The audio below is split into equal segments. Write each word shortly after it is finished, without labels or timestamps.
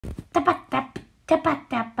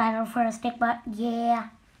Tap battle for a stick, but yeah.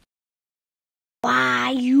 Why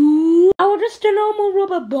you? I was just a normal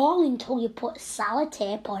rubber ball until you put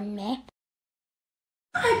sellotape on me.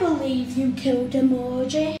 I believe you killed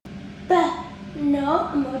Emoji. But no,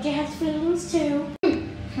 Emoji has feelings too.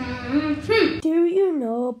 Do you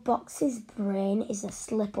know Box's brain is a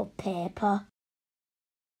slip of paper?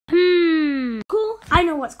 Cool. I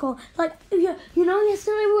know what's cool. Like, you know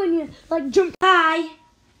yesterday when you, like, jump high?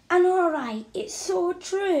 I know, right? It's so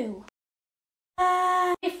true.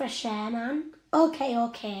 For share, man. Okay.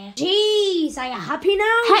 Jeez, are you happy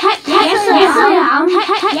now? Yes, I am.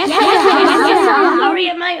 Yes, I am. Sorry,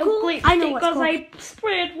 it might have glitched I know what's because cool. I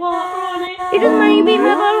sprayed water on it. It doesn't mean being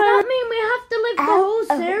about that. mean we have to live the whole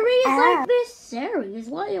series like this? Series?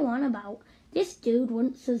 What are you on about? This dude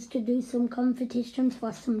wants us to do some competitions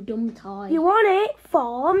for some dumb toy. You want it?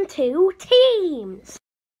 Form 2 teams.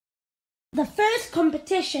 The first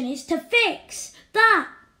competition is to fix that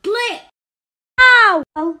glitch. Ow!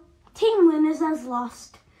 Well, team winners has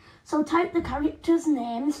lost. So type the characters'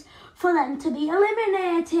 names for them to be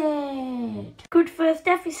eliminated. Good first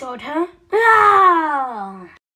episode, huh? Ah!